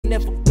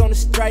wanna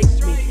strike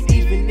me.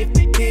 Even if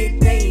they did,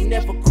 they ain't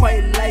never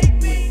quite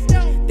like me.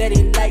 That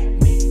ain't like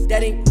me,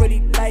 that ain't really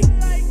like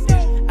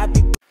me. I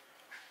be.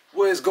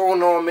 What is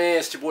going on, man?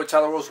 It's your boy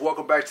Tyler Rose.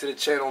 Welcome back to the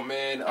channel,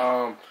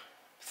 man.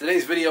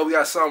 Today's video, we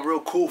got something real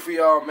cool for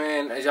y'all,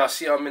 man. As y'all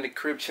see, I'm in the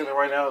crib chilling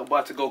right now,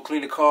 about to go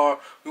clean the car.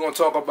 We're gonna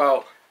talk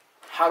about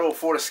how to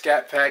afford a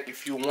ScatPack.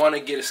 If you want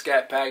to get a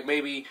ScatPack,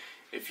 maybe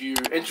if you're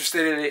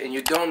interested in it and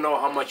you don't know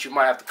how much you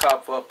might have to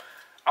cop up,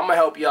 I'm gonna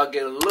help y'all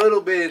get a little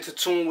bit into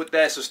tune with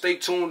that. So stay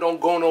tuned, don't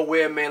go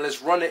nowhere, man.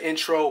 Let's run the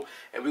intro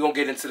and we're gonna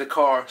get into the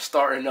car,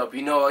 starting up.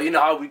 You know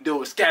how we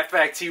do it.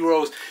 ScatPack, T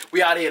Rose,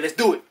 we out here. Let's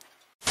do it.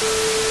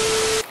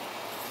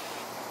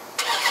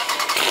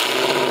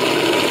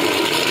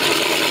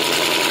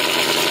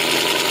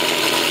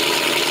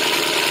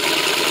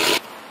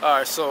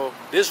 Alright, so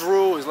this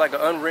rule is like an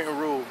unwritten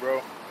rule,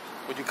 bro.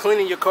 When you're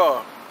cleaning your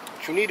car,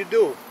 what you need to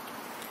do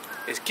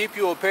is keep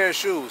you a pair of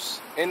shoes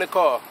in the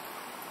car.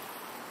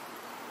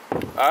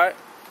 Alright?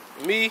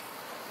 Me,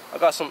 I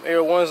got some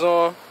Air Ones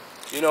on.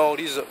 You know,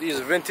 these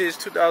are vintage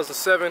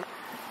 2007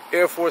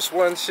 Air Force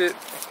One shit.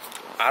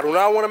 I do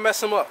not want to mess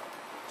them up.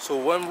 So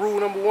rule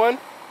number one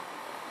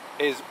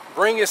is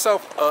bring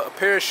yourself a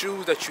pair of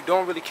shoes that you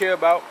don't really care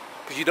about.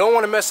 Because you don't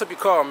want to mess up your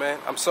car, man.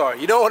 I'm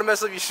sorry. You don't want to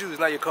mess up your shoes,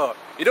 not your car.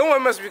 You don't want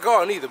to mess up your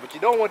car neither, but you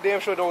don't want, damn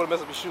sure don't want to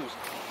mess up your shoes.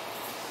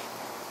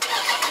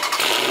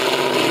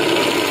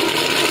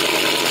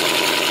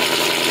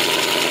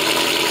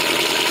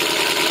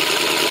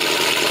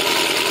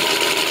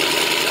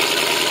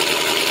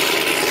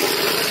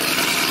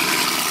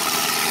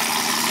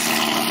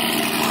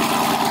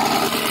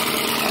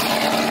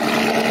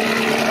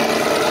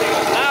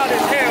 Loud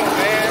as hell,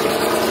 man.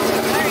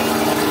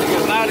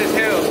 Nigga, loud as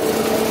hell.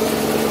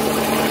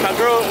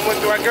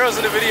 My girl's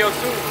in the video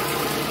too.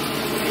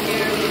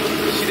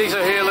 She thinks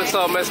her hair looks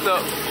all messed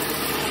up.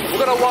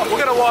 We're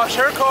gonna wash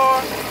her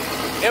car,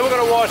 and we're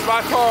gonna wash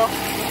my car.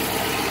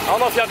 I don't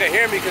know if y'all can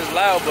hear me because it's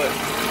loud, but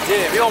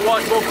yeah, we're gonna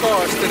wash both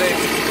cars today.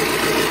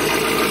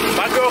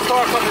 My girl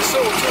car coming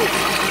soon too.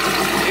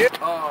 Yeah.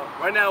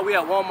 Right now we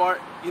at Walmart.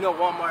 You know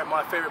Walmart,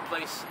 my favorite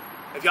place.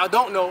 If y'all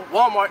don't know,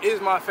 Walmart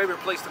is my favorite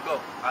place to go.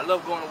 I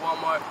love going to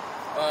Walmart.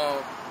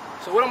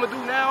 So what I'm gonna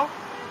do now,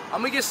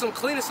 I'm gonna get some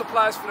cleaning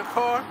supplies for the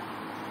car.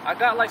 I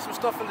got like some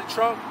stuff in the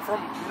trunk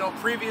from, you know,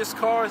 previous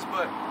cars,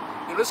 but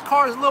you know, this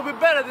car is a little bit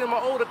better than my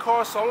older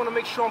car, so I want to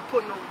make sure I'm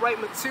putting the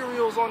right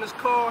materials on this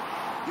car.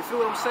 You feel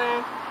what I'm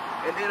saying?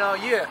 And then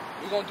yeah,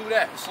 we're gonna do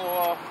that. So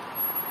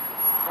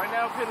right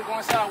now we're gonna go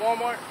inside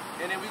Walmart,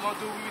 and then we're gonna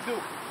do what we do.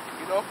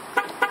 You know,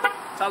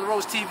 Tyler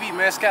Rose TV,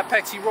 man.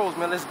 ScatPack T Rose,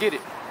 man. Let's get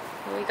it.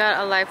 We got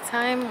a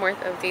lifetime worth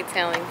of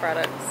detailing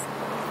products.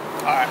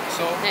 All right,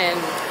 so and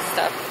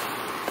stuff.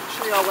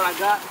 Show y'all what I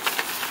got.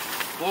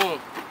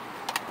 Boom.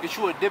 Get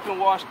you a dip and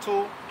wash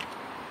tool,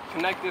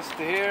 connect this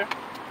to here,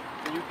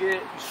 and you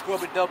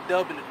scrub it dub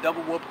in a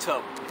double whoop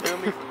tub. You feel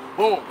me?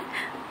 Boom.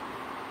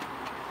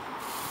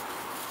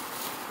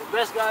 The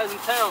best guys in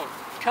town,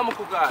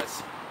 chemical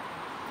guys.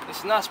 This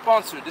is not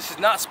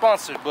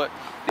sponsored, but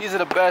these are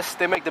the best.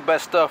 They make the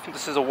best stuff.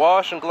 This is a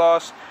wash and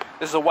gloss.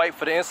 This is a wipe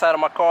for the inside of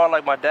my car,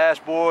 like my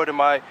dashboard and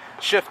my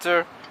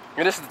shifter.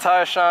 And this is the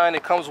tire shine.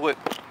 It comes with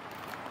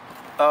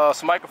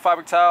some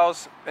microfiber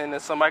towels and then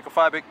some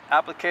microfiber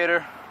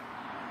applicator.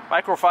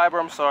 Microfiber,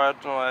 I'm sorry, I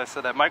don't know why I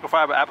said that.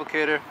 Microfiber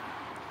applicator,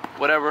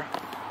 whatever.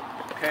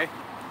 Okay.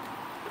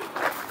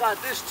 Got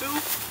this too.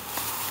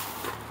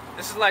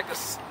 This is like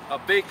a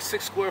big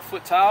 6 square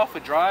foot towel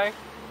for drying.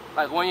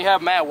 Like when you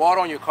have mad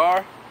water on your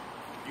car,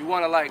 you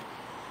want to like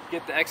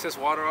get the excess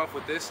water off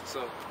with this.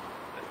 So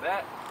like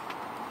that.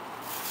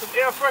 Some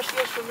air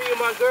fresheners for me and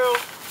my girl.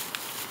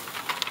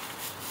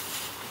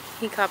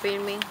 He copied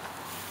me.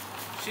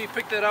 She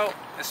picked it out.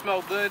 It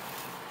smelled good.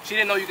 She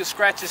didn't know you could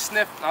scratch and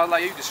sniff. I was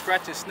like, you can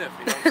scratch and sniff,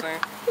 you know what I'm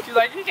saying? She's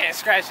like, you can't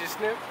scratch and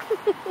sniff.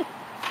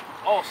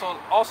 Also,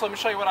 let me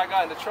show you what I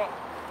got in the trunk.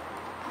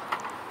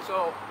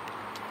 So,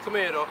 come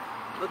here though.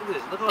 Look at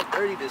this. Look how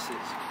dirty this is.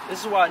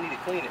 This is why I need to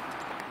clean it.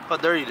 Look how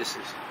dirty this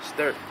is. It's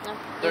dirt.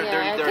 Dirty.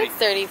 It's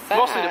dirty fast.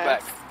 Mostly the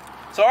back.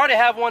 So I already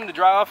have one to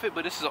dry off it,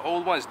 but this is an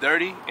old one. It's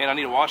dirty, and I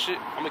need to wash it.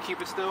 I'm gonna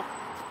keep it still.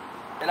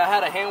 And I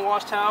had a hand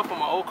wash towel from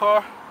my old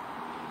car.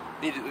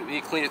 Need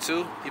to clean it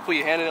too. You put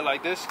your hand in it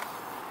like this.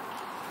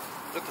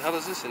 What the hell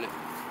is this in it?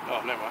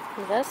 Oh, never mind.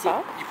 Is that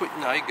soft?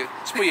 No, you good.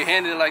 Just put your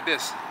hand in it like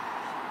this.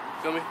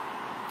 Feel me?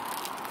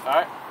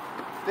 Alright.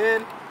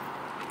 Then,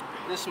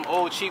 there's some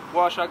old cheap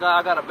wash I got.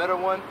 I got a better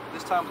one.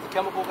 This time with the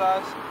chemical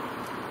guys.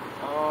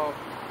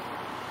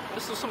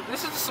 This is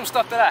some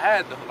stuff that I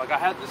had though. Like I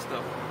had this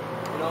stuff.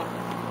 You know?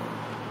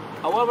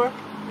 However,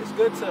 it's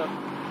good to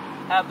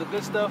have the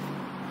good stuff.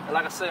 And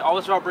like I said,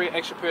 always try to bring an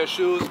extra pair of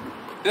shoes.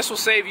 This will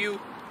save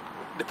you,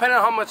 depending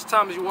on how much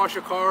times you wash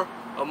your car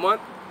a month.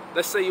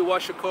 Let's say you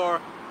wash your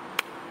car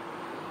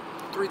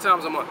 3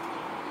 times a month,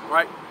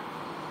 right?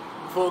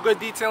 For a good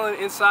detailing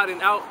inside and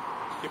out,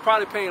 you're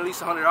probably paying at least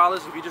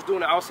 $100. If you're just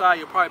doing it outside,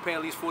 you're probably paying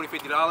at least $40,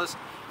 $50.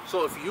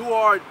 So if you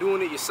are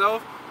doing it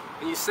yourself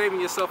and you're saving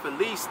yourself at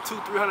least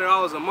 $200,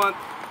 $300 a month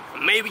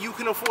maybe you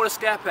can afford a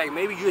ScatPack.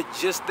 Maybe you're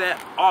just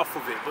that off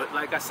of it. But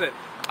like I said,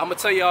 I'm gonna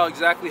tell y'all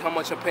exactly how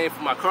much I'm paying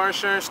for my car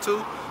insurance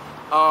too.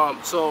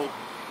 So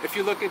if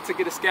you're looking to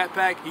get a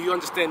ScatPack, you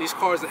understand these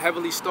cars are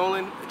heavily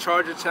stolen. The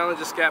Charger,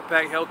 Challenger,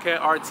 ScatPack, Hellcat,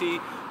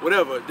 RT,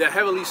 whatever. They're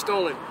heavily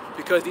stolen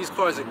because these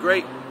cars are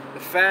great,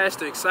 they're fast,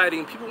 they're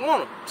exciting, people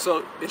want them.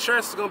 So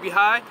insurance is gonna be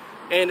high.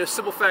 And the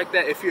simple fact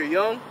that if you're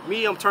young,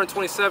 I'm turning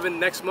 27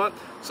 next month,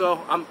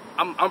 so I'm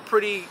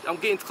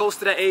getting close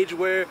to that age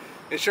where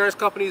insurance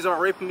companies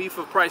aren't raping me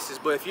for prices.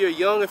 But if you're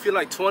young, if you're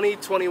like 20,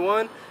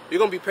 21, you're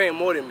gonna be paying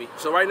more than me.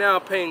 So right now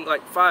I'm paying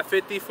like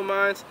 $550 for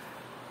mine,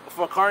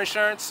 for car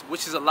insurance,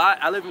 which is a lot.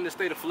 I live in the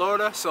state of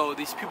Florida, so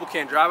these people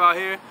can't drive out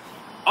here.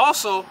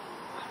 Also,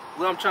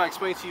 what I'm trying to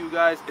explain to you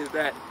guys is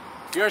that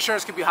your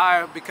insurance can be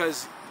higher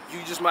because you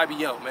just might be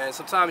young, man.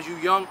 Sometimes you're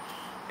young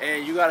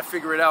and you got to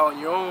figure it out on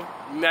your own.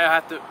 You might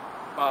have to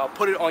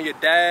put it on your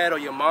dad or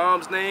your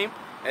mom's name,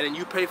 and then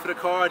you pay for the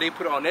car, they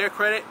put it on their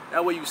credit.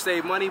 That way you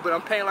save money. But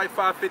I'm paying like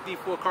 $550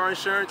 for car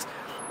insurance,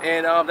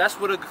 and that's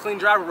with a clean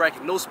driver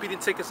record, no speeding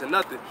tickets and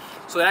nothing.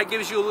 So that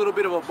gives you a little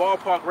bit of a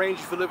ballpark range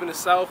if you live in the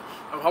South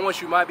of how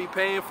much you might be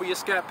paying for your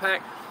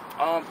ScatPack.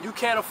 You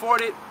can't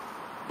afford it,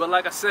 but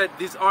like I said,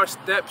 these are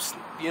steps.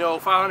 You know,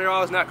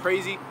 $500 not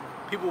crazy.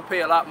 People will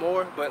pay a lot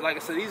more, but like I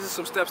said, these are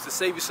some steps to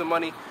save you some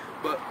money.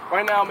 But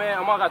right now, man,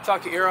 I'm gonna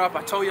talk your ear off.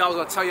 I told y'all I was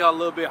gonna tell y'all a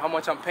little bit how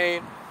much I'm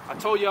paying. I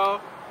told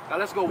y'all. Now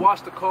let's go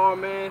wash the car,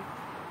 man,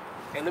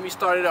 and let me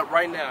start it up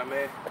right now,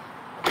 man.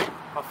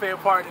 My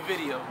favorite part of the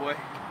video, boy.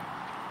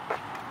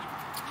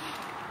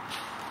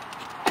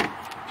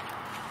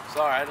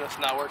 Sorry, that's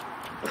not working.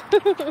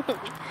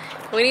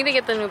 We need to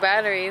get the new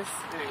batteries.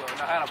 There you go.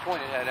 I had a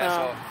point in that. That's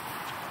all.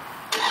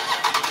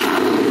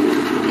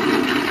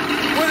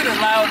 Wasn't as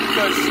loud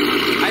because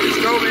I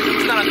just drove it.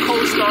 It's not a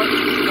cold start.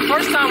 The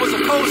first time was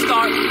a cold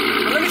start.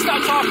 But let me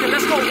stop talking.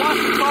 Let's go wash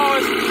the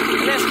cars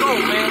and let's go,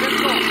 man. Let's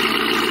go.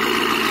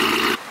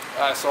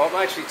 Alright, so I'm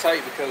actually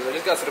tight because I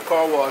just got to the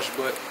car wash,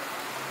 but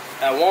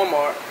at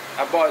Walmart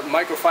I bought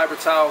microfiber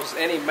towels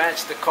and they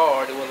matched the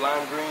car. They were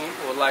lime green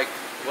or like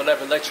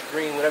whatever, electric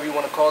green, whatever you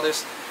want to call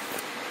this.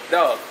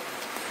 Dog,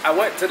 I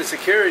went to the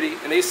security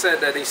and they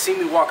said that they seen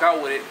me walk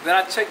out with it. Then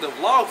I checked the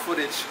vlog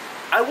footage.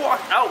 I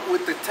walked out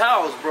with the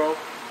towels, bro.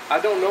 I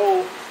don't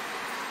know,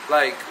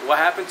 like, what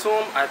happened to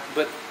them.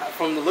 But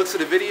from the looks of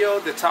the video,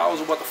 the towels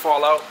were about to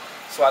fall out.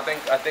 So I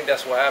think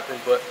that's what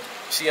happened. But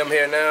see, I'm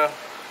here now.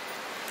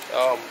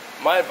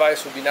 My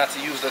advice would be not to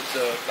use the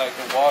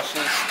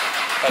washes.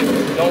 Like,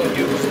 don't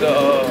use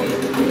the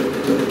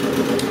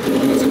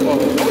what's it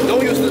called?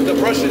 Don't use the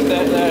brushes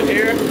that are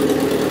here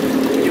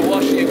when you're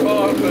washing your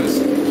car,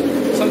 because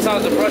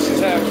sometimes the brushes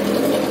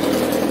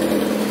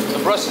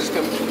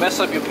can mess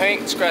up your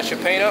paint, scratch your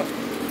paint up.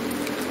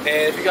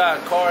 And if you got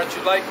a car that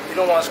you like, you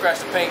don't want to scratch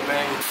the paint,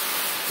 man.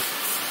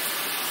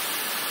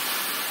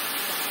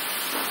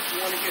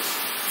 You want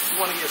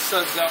to get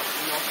suds out,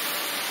 you know.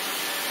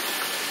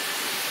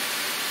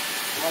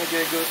 You want to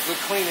get a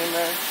good cleaning,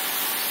 man.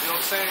 You know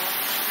what I'm saying?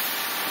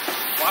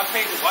 Why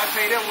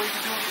pay them when you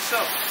can do it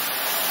yourself?